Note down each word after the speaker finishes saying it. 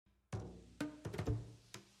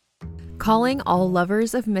Calling all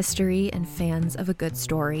lovers of mystery and fans of a good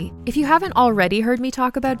story. If you haven't already heard me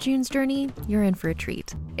talk about June's Journey, you're in for a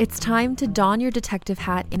treat. It's time to don your detective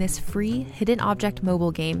hat in this free hidden object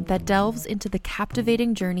mobile game that delves into the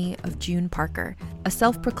captivating journey of June Parker, a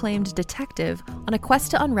self-proclaimed detective on a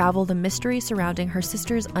quest to unravel the mystery surrounding her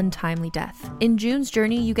sister's untimely death. In June's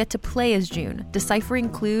Journey, you get to play as June, deciphering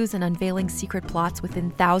clues and unveiling secret plots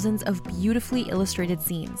within thousands of beautifully illustrated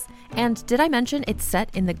scenes. And did I mention it's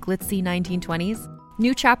set in the glitzy 1920s?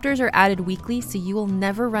 New chapters are added weekly, so you will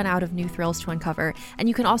never run out of new thrills to uncover, and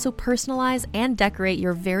you can also personalize and decorate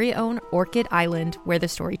your very own Orchid Island where the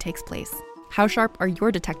story takes place. How sharp are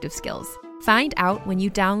your detective skills? Find out when you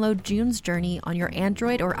download June's Journey on your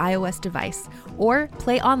Android or iOS device, or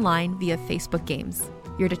play online via Facebook Games.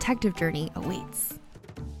 Your detective journey awaits.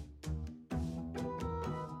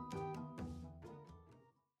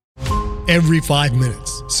 Every 5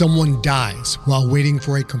 minutes, someone dies while waiting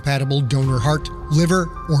for a compatible donor heart, liver,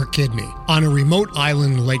 or kidney. On a remote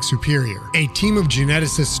island in Lake Superior, a team of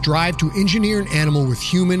geneticists strive to engineer an animal with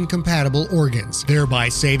human-compatible organs, thereby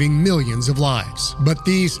saving millions of lives. But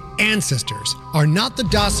these ancestors are not the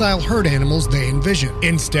docile herd animals they envision.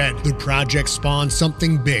 Instead, the project spawns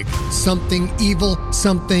something big, something evil,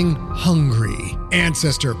 something hungry.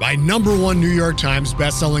 Ancestor by #1 New York Times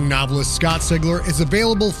bestselling novelist Scott Sigler is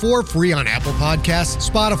available for free on Apple Podcasts,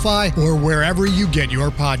 Spotify, or wherever you get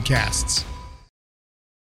your podcasts.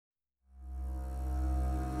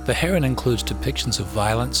 The Heron includes depictions of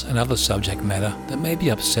violence and other subject matter that may be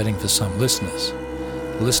upsetting for some listeners.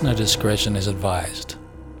 Listener discretion is advised.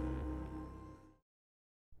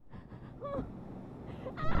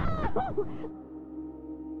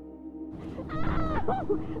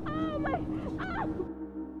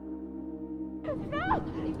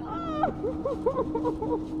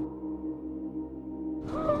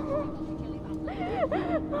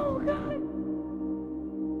 Oh, God.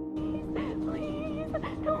 Please.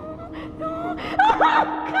 No. Oh,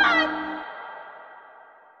 God.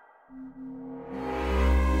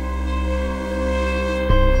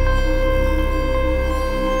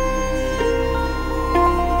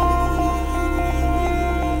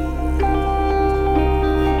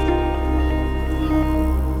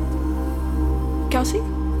 Kelsey?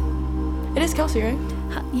 It is Kelsey, right?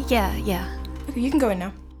 Yeah. Okay, you can go in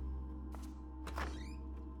now.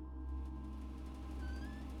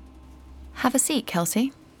 Have a seat,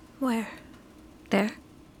 Kelsey. Where? There?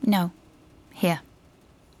 No. Here.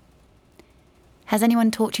 Has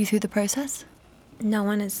anyone talked you through the process? No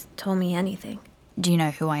one has told me anything. Do you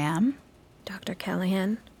know who I am? Dr.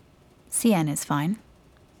 Callahan? CN is fine.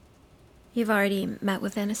 You've already met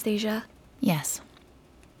with Anastasia? Yes.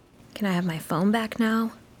 Can I have my phone back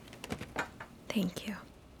now? Thank you.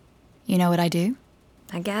 You know what I do?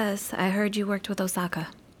 I guess. I heard you worked with Osaka.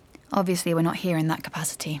 Obviously, we're not here in that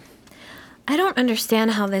capacity. I don't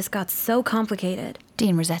understand how this got so complicated.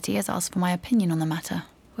 Dean Rossetti has asked for my opinion on the matter.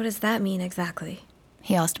 What does that mean exactly?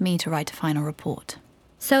 He asked me to write a final report.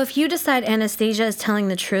 So if you decide Anastasia is telling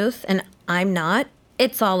the truth and I'm not,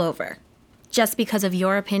 it's all over. Just because of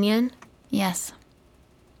your opinion? Yes.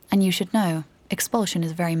 And you should know, expulsion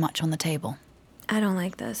is very much on the table. I don't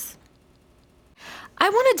like this. I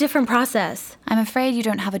want a different process. I'm afraid you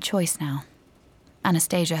don't have a choice now.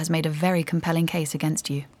 Anastasia has made a very compelling case against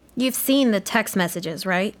you. You've seen the text messages,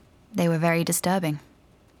 right? They were very disturbing.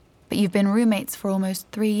 But you've been roommates for almost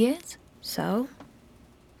 3 years? So?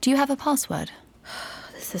 Do you have a password?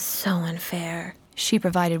 This is so unfair. She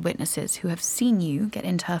provided witnesses who have seen you get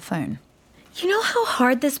into her phone. You know how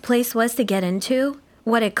hard this place was to get into?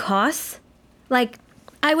 What it costs? Like,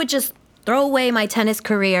 I would just throw away my tennis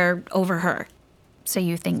career over her. So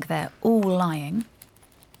you think they're all lying?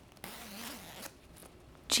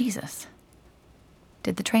 Jesus.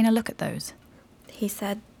 Did the trainer look at those? He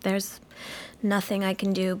said there's nothing I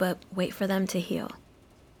can do but wait for them to heal.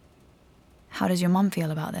 How does your mum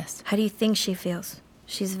feel about this? How do you think she feels?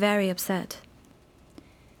 She's very upset.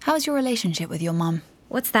 How's your relationship with your mum?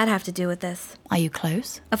 What's that have to do with this? Are you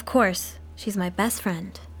close? Of course. She's my best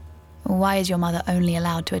friend. Why is your mother only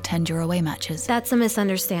allowed to attend your away matches? That's a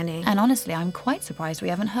misunderstanding. And honestly, I'm quite surprised we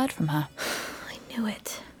haven't heard from her. I knew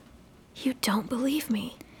it. You don't believe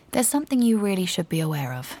me. There's something you really should be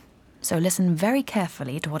aware of. So listen very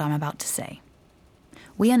carefully to what I'm about to say.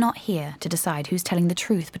 We are not here to decide who's telling the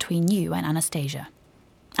truth between you and Anastasia.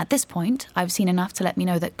 At this point, I've seen enough to let me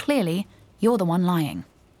know that clearly you're the one lying.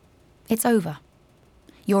 It's over.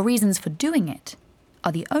 Your reasons for doing it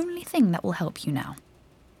are the only thing that will help you now.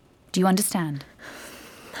 Do you understand?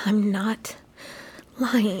 I'm not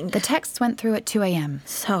lying. The texts went through at 2 a.m.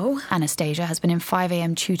 So? Anastasia has been in 5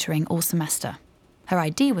 a.m. tutoring all semester. Her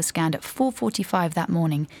ID was scanned at 4:45 that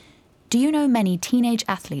morning. Do you know many teenage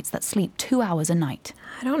athletes that sleep 2 hours a night?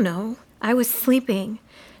 I don't know. I was sleeping.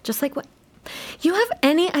 Just like what? You have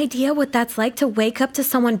any idea what that's like to wake up to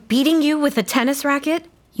someone beating you with a tennis racket?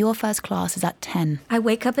 Your first class is at 10. I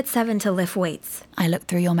wake up at 7 to lift weights. I looked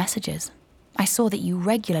through your messages. I saw that you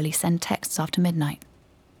regularly send texts after midnight.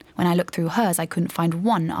 When I looked through hers, I couldn't find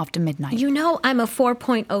one after midnight. You know I'm a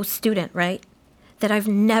 4.0 student, right? That I've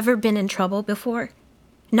never been in trouble before?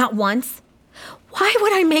 Not once? Why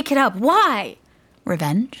would I make it up? Why?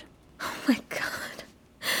 Revenge? Oh my God.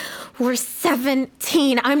 We're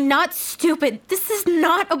 17. I'm not stupid. This is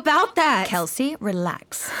not about that. Kelsey,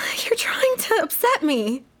 relax. You're trying to upset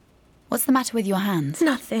me. What's the matter with your hands?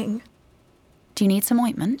 Nothing. Do you need some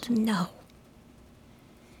ointment? No.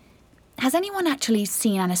 Has anyone actually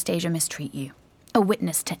seen Anastasia mistreat you? A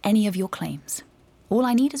witness to any of your claims? All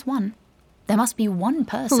I need is one. There must be one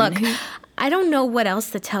person Look, who... I don't know what else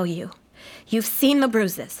to tell you. You've seen the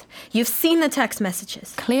bruises. You've seen the text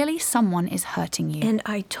messages. Clearly someone is hurting you. And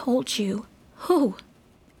I told you. Who?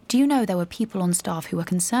 Do you know there were people on staff who were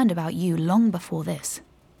concerned about you long before this?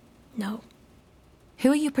 No. Who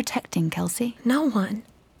are you protecting, Kelsey? No one.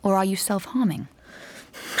 Or are you self-harming?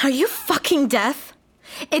 Are you fucking deaf?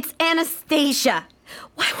 It's Anastasia.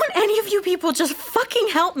 Why won't any of you people just fucking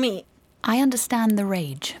help me? I understand the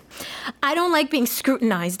rage. I don't like being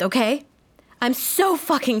scrutinized, okay? I'm so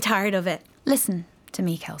fucking tired of it. Listen to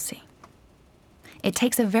me, Kelsey. It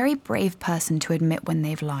takes a very brave person to admit when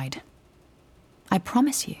they've lied. I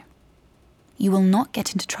promise you, you will not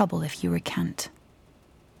get into trouble if you recant.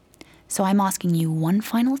 So I'm asking you one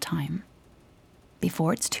final time,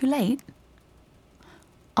 before it's too late,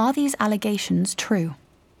 are these allegations true?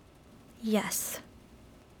 Yes.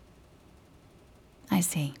 I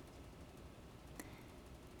see.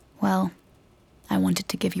 Well, I wanted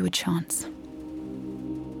to give you a chance.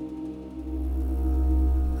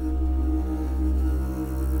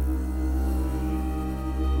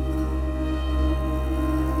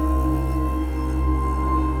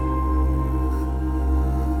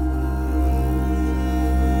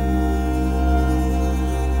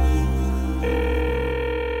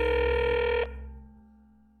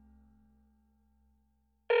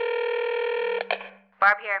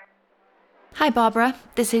 Barb here. Hi, Barbara.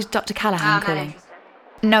 This is Dr. Callahan calling.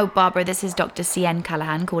 No, Barbara, this is Dr. C.N.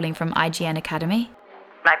 Callahan calling from IGN Academy.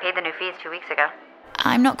 I paid the new fees 2 weeks ago.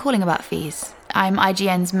 I'm not calling about fees. I'm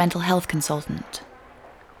IGN's mental health consultant.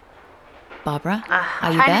 Barbara,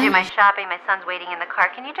 are you Trying there? to do my shopping. My son's waiting in the car.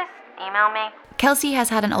 Can you just email me? Kelsey has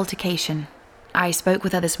had an altercation. I spoke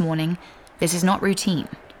with her this morning. This is not routine.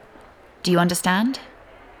 Do you understand?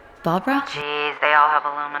 Barbara? Jeez, they all have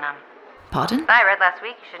aluminum. Pardon? I read last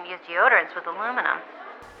week you shouldn't use deodorants with aluminum.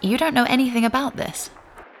 You don't know anything about this.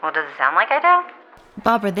 Well, does it sound like I do?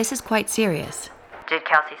 Barbara, this is quite serious. Did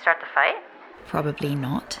Kelsey start the fight? Probably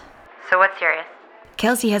not. So what's serious?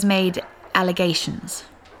 Kelsey has made allegations.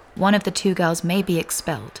 One of the two girls may be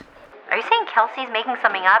expelled. Are you saying Kelsey's making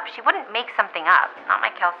something up? She wouldn't make something up. Not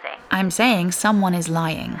my Kelsey. I'm saying someone is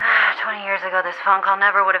lying. 20 years ago, this phone call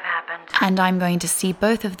never would have happened. And I'm going to see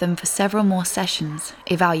both of them for several more sessions.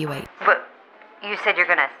 Evaluate. But you said you're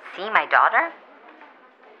gonna see my daughter?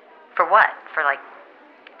 For what? For, like,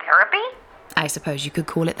 therapy? I suppose you could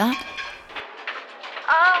call it that.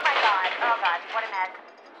 Oh my God, what a mess.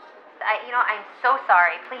 I'm so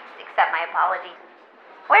sorry. Please accept my apology.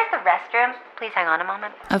 Where's the restroom? Please hang on a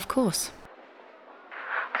moment. Of course.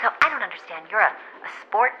 So, I don't understand. You're a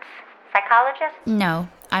sports psychologist? No,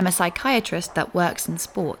 I'm a psychiatrist that works in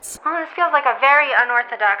sports. Well, this feels like a very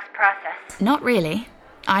unorthodox process. Not really.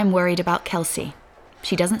 I'm worried about Kelsey.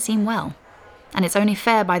 She doesn't seem well. And it's only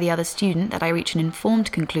fair by the other student that I reach an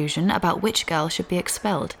informed conclusion about which girl should be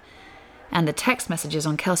expelled. And the text messages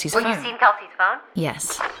on Kelsey's phone. Well, you've seen Kelsey's phone?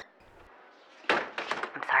 Yes.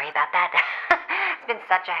 I'm sorry about that. It's been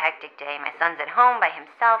such a hectic day. My son's at home by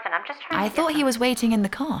himself, and I'm just trying I to thought he was waiting in the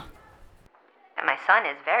car. And my son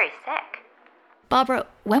is very sick. Barbara,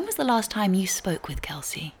 when was the last time you spoke with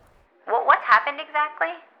Kelsey? Well, what's happened exactly?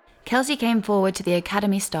 Kelsey came forward to the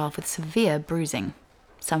academy staff with severe bruising.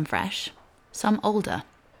 Some fresh, some older.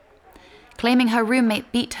 Claiming her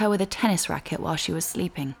roommate beat her with a tennis racket while she was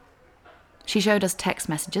sleeping. She showed us text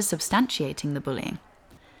messages substantiating the bullying.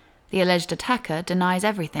 The alleged attacker denies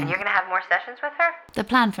everything. And you're going to have more sessions with her? The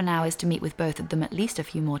plan for now is to meet with both of them at least a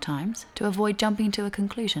few more times to avoid jumping to a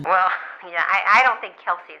conclusion. Well, I don't think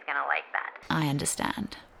Kelsey's going to like that. I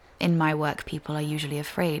understand. In my work, people are usually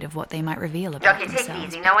afraid of what they might reveal about themselves. Okay, take it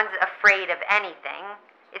easy. No one's afraid of anything.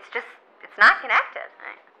 It's not connected.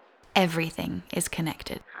 Everything is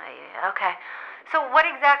connected. Okay. So what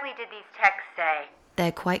exactly did these texts say?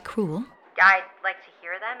 They're quite cruel. I'd like to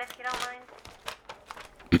hear them if you don't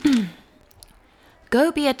mind.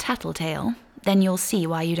 Go be a tattletale, then you'll see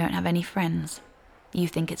why you don't have any friends. You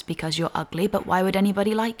think it's because you're ugly, but why would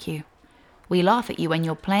anybody like you? We laugh at you when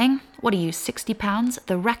you're playing. What are you, 60 pounds?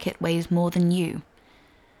 The racket weighs more than you.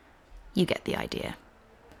 You get the idea.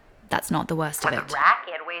 That's not the worst of it. The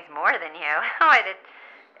racket weighs more than you.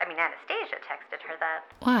 Anastasia texted her that.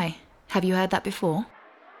 Why? Have you heard that before?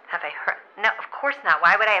 Have I heard? No, of course not.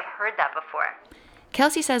 Why would I have heard that before?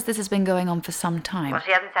 Kelsey says this has been going on for some time. Well,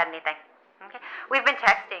 she hasn't said anything. Okay. We've been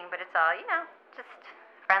texting, but it's all, just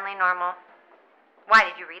friendly, normal. Why,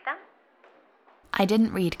 did you read them? I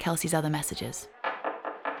didn't read Kelsey's other messages.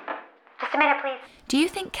 Just a minute, please. Do you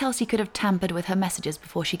think Kelsey could have tampered with her messages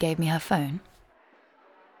before she gave me her phone?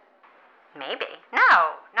 Maybe.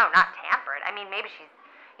 No, not tampered. Maybe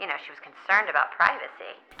she was concerned about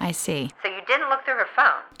privacy. I see. So you didn't look through her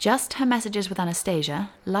phone? Just her messages with Anastasia,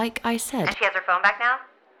 like I said. And she has her phone back now?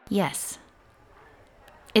 Yes.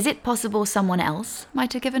 Is it possible someone else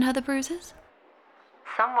might have given her the bruises?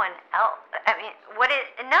 Someone else?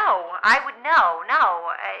 No, I would know.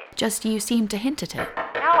 No, Just you seem to hint at it.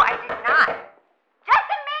 No, I did not. Just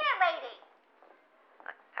a minute, lady!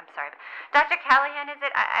 Look, I'm sorry, but Dr. Callahan, is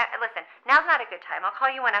it? Listen, now's not a good time. I'll call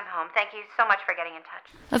you when I'm home. Thank you so much for getting in touch.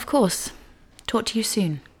 Of course. Talk to you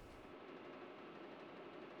soon.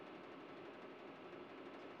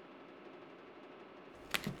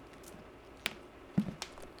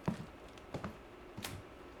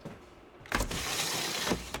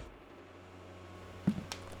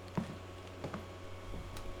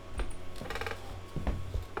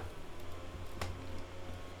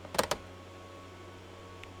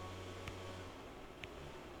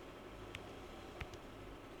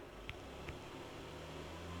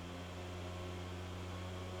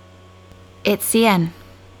 It's CN.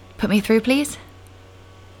 Put me through, please.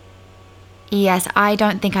 Yes, I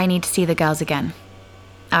don't think I need to see the girls again.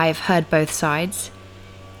 I've heard both sides,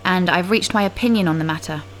 and I've reached my opinion on the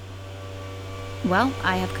matter. Well,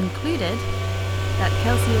 I have concluded that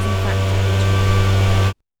Kelsey is in fact...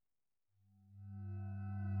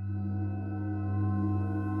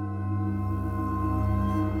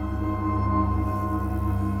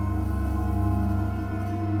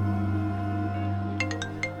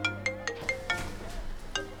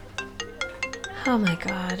 Oh my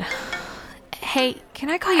God. Hey, can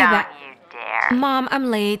I call you back? Don't you dare. Mom,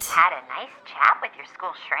 I'm late. Had a nice chat with your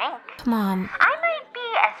school shrink. Mom. I might be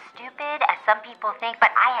as stupid as some people think, but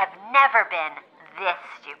I have never been this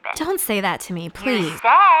stupid. Don't say that to me, please. You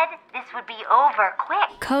said this would be over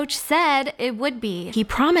quick. Coach said it would be. He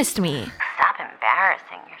promised me. Stop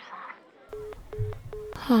embarrassing yourself.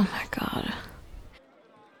 Oh my God.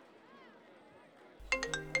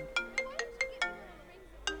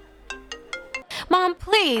 Mom,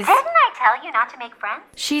 please. Didn't I tell you not to make friends?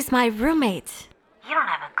 She's my roommate. You don't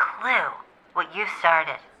have a clue what you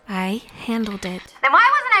started. I handled it. Then why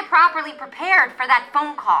wasn't I properly prepared for that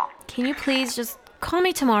phone call? Can you please just call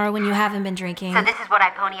me tomorrow when you haven't been drinking? So this is what I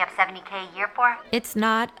pony up $70K a year for? It's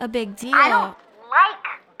not a big deal. I don't like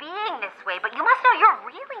being this way, but you must know you're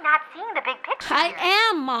really not seeing the big picture I here.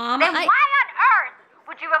 am, Mom. Then why on earth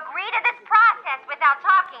would you agree to this process without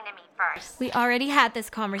talking to me first? We already had this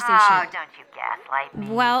conversation. Oh, don't you gaslight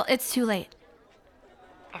me. Well, it's too late.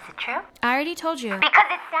 Is it true? I already told you. Because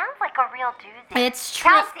it sounds like a real doozy. It's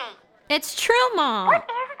true. Kelsey! It's true, Mom. What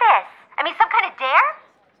is this? Some kind of dare?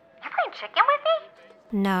 You playing chicken with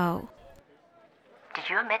me? No. Did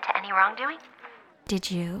you admit to any wrongdoing? Did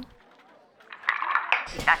you?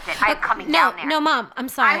 That's it. I'm coming down there. No, Mom. I'm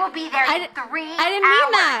sorry. I will be there in 3 I didn't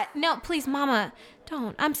mean that. No, please, Mama.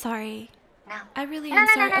 Don't. I'm sorry. No. I really am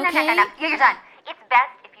sorry, okay? No. You're done. It's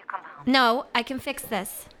best if you come home. No, I can fix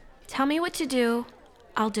this. Tell me what to do.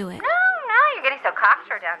 I'll do it. No, you're getting so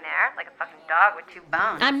cocksure down there, like a fucking dog with 2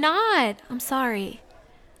 bones. I'm not. I'm sorry.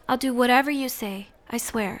 I'll do whatever you say. I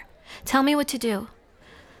swear. Tell me what to do.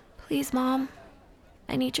 Please, Mom.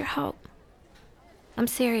 I need your help. I'm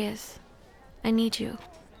serious. I need you.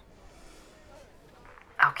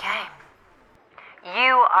 Okay.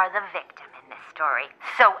 You are the victim in this story,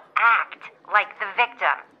 so act like the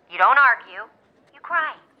victim. You don't argue, you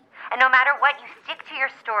cry. And no matter what, you stick to your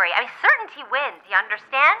story. Certainty wins, you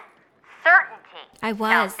understand? Certainty. I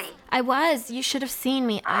was. Kelsey. I was. You should have seen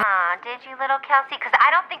me. Did you, little Kelsey? Because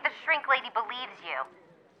I don't think the shrink lady believes you.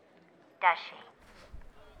 Does she?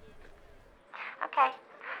 Okay.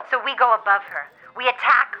 So we go above her. We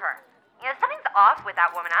attack her. Something's off with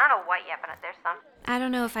that woman. I don't know what yet, but there's some. I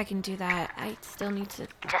don't know if I can do that. I still need to...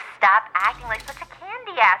 Just stop acting like such a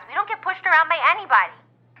candy ass. We don't get pushed around by anybody.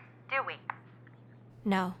 Do we?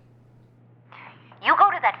 No. You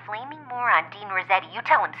with that flaming moron, Dean Rossetti, you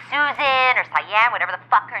tell him Susan or Cyan, whatever the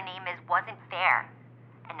fuck her name is, wasn't fair.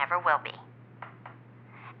 And never will be.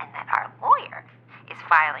 And that our lawyer is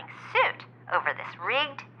filing suit over this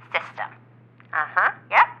rigged system.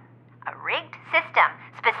 Yep. A rigged system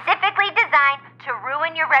specifically designed to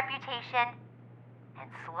ruin your reputation and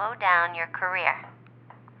slow down your career.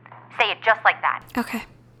 Say it just like that. Okay,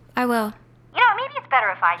 I will. You know, maybe it's better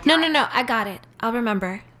if I do it. No, I got it. I'll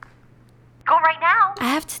remember. Go right now. I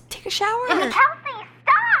have to take a shower. Kelsey,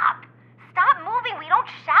 stop! Stop moving. We don't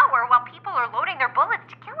shower while people are loading their bullets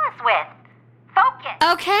to kill us with. Focus.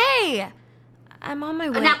 Okay. I'm on my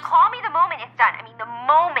way. Now call me the moment it's done. I mean, the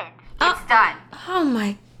moment it's done. Oh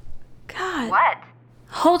my God. What?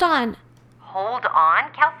 Hold on. Hold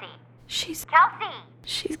on, Kelsey. Kelsey!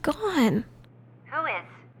 She's gone. Who is?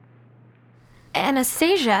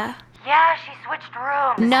 Anastasia. Yeah, she switched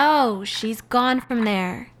rooms. No, she's gone from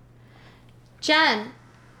there. Jen,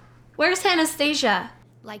 where's Anastasia?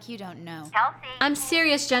 Like you don't know. Kelsey. I'm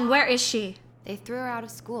serious, Jen. Where is she? They threw her out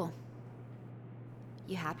of school.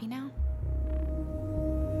 You happy now?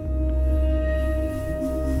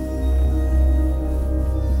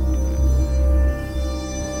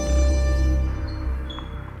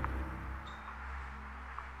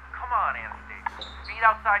 Come on, Anastasia. Feet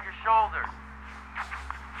outside your shoulders.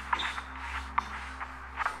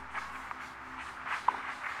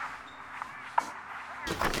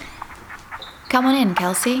 Come on in,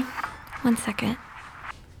 Kelsey. 1 second.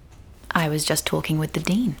 I was just talking with the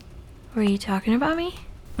dean. Were you talking about me?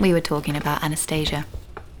 We were talking about Anastasia.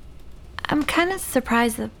 I'm kind of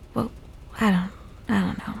surprised that, well, I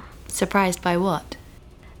don't know. Surprised by what?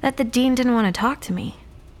 That the dean didn't want to talk to me.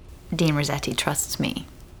 Dean Rossetti trusts me.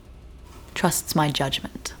 Trusts my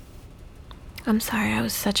judgment. I'm sorry I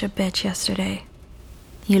was such a bitch yesterday.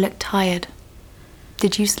 You look tired.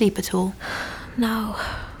 Did you sleep at all? No.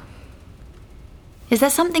 Is there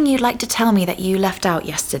something you'd like to tell me that you left out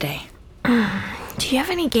yesterday? Do you have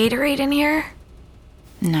any Gatorade in here?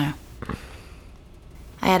 No.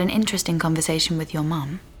 I had an interesting conversation with your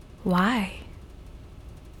mum. Why?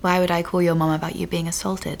 Why would I call your mum about you being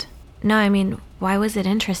assaulted? No, I mean, why was it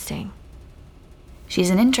interesting? She's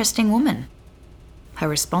an interesting woman. Her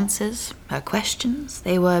responses, her questions,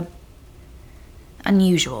 they were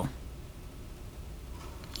unusual.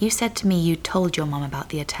 You said to me you told your mum about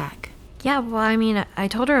the attack. Yeah, well, I mean, I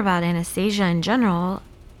told her about Anastasia in general.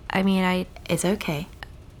 I mean, It's okay.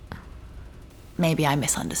 Maybe I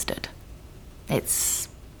misunderstood. It's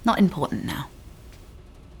not important now.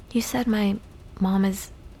 You said my mom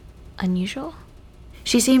is unusual?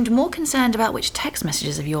 She seemed more concerned about which text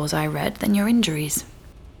messages of yours I read than your injuries.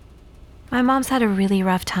 My mom's had a really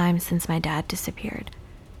rough time since my dad disappeared.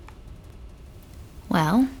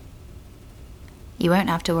 Well, you won't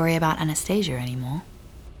have to worry about Anastasia anymore.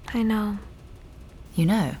 I know. You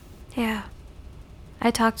know. Yeah.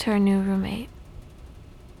 I talked to her new roommate.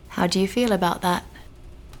 How do you feel about that?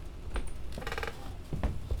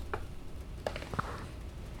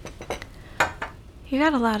 You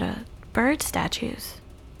got a lot of bird statues.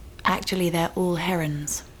 Actually, they're all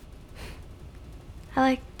herons. I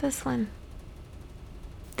like this one.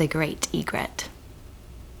 The great egret.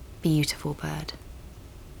 Beautiful bird.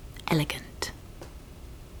 Elegant.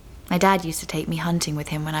 My dad used to take me hunting with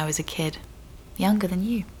him when I was a kid, younger than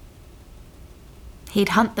you. He'd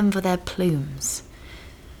hunt them for their plumes.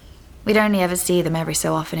 We'd only ever see them every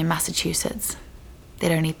so often in Massachusetts.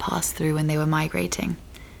 They'd only pass through when they were migrating.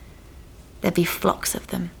 There'd be flocks of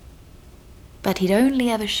them. But he'd only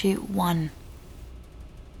ever shoot one.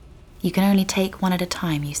 You can only take one at a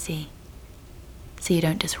time, you see, so you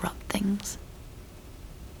don't disrupt things.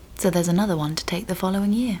 So there's another one to take the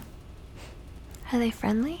following year. Are they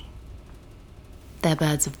friendly? They're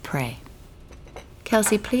birds of prey.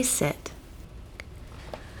 Kelsey, please sit.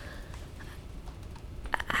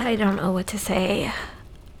 I don't know what to say.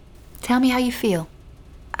 Tell me how you feel.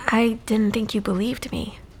 I didn't think you believed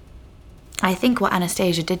me. I think what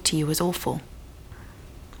Anastasia did to you was awful.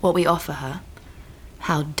 What we offer her,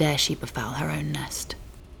 how dare she befoul her own nest?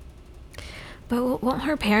 But won't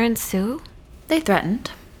her parents sue? They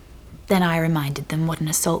threatened. Then I reminded them what an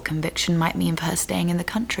assault conviction might mean for her staying in the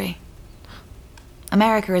country.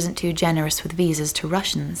 America isn't too generous with visas to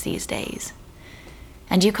Russians these days.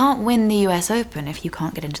 And you can't win the US Open if you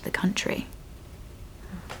can't get into the country.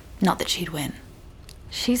 Not that she'd win.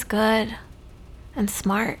 She's good and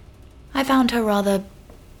smart. I found her rather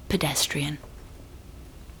pedestrian.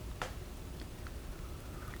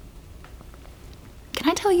 Can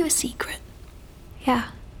I tell you a secret?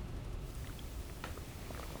 Yeah.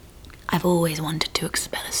 I've always wanted to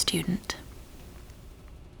expel a student.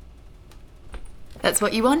 That's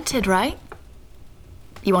what you wanted, right?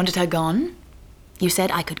 You wanted her gone? You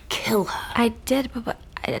said I could kill her. I did, but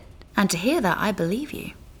And to hear that, I believe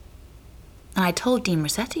you. And I told Dean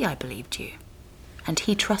Rossetti I believed you. And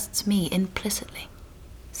he trusts me implicitly.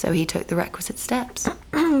 So he took the requisite steps.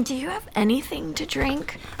 Do you have anything to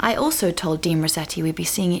drink? I also told Dean Rossetti we'd be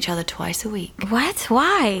seeing each other twice a week. What?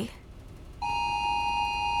 Why?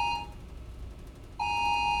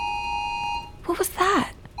 What was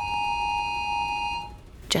that?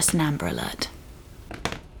 Just an Amber Alert.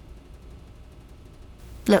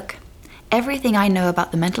 Look, everything I know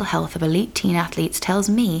about the mental health of elite teen athletes tells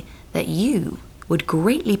me that you would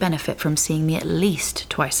greatly benefit from seeing me at least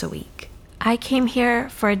twice a week. I came here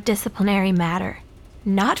for a disciplinary matter,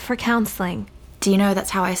 not for counseling. Do you know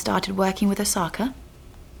that's how I started working with Osaka?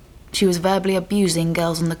 She was verbally abusing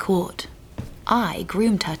girls on the court. I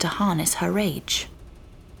groomed her to harness her rage.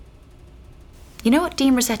 You know what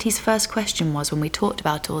Dean Rossetti's first question was when we talked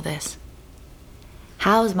about all this?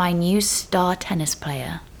 How's my new star tennis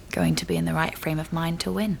player going to be in the right frame of mind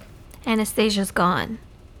to win? Anastasia's gone,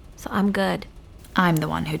 so I'm good. I'm the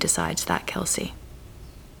one who decides that, Kelsey.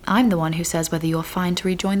 I'm the one who says whether you're fine to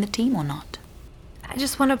rejoin the team or not. I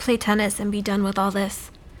just want to play tennis and be done with all this.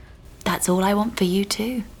 That's all I want for you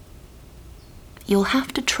too. You'll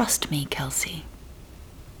have to trust me, Kelsey.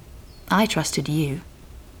 I trusted you.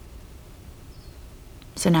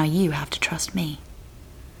 So now you have to trust me.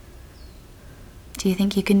 Do you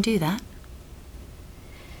think you can do that?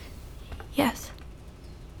 Yes.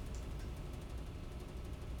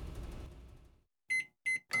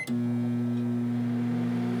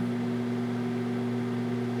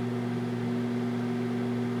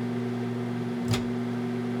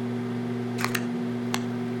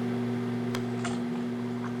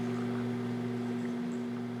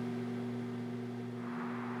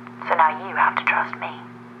 So now you have to trust me.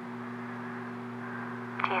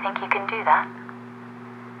 Do you think you can do that?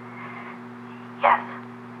 Yes.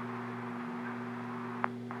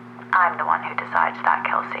 I'm the one who decides that,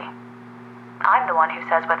 Kelsey. I'm the one who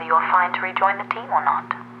says whether you're fine to rejoin the team or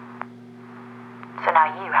not. So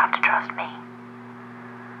now you have to trust me.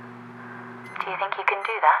 Do you think you can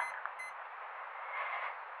do that?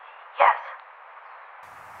 Yes.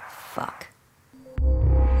 Fuck.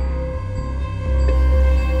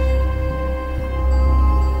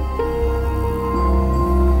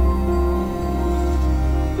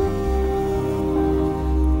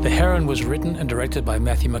 The Heron was written and directed by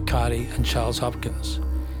Matthew McCarty and Charles Hopkins.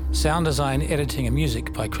 Sound design, editing, and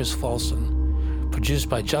music by Chris Folsom. Produced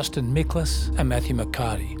by Justin Miklas and Matthew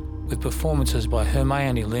McCarty, with performances by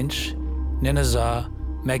Hermione Lynch, Nina Zar,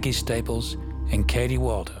 Maggie Staples, and Katie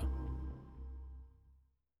Walter.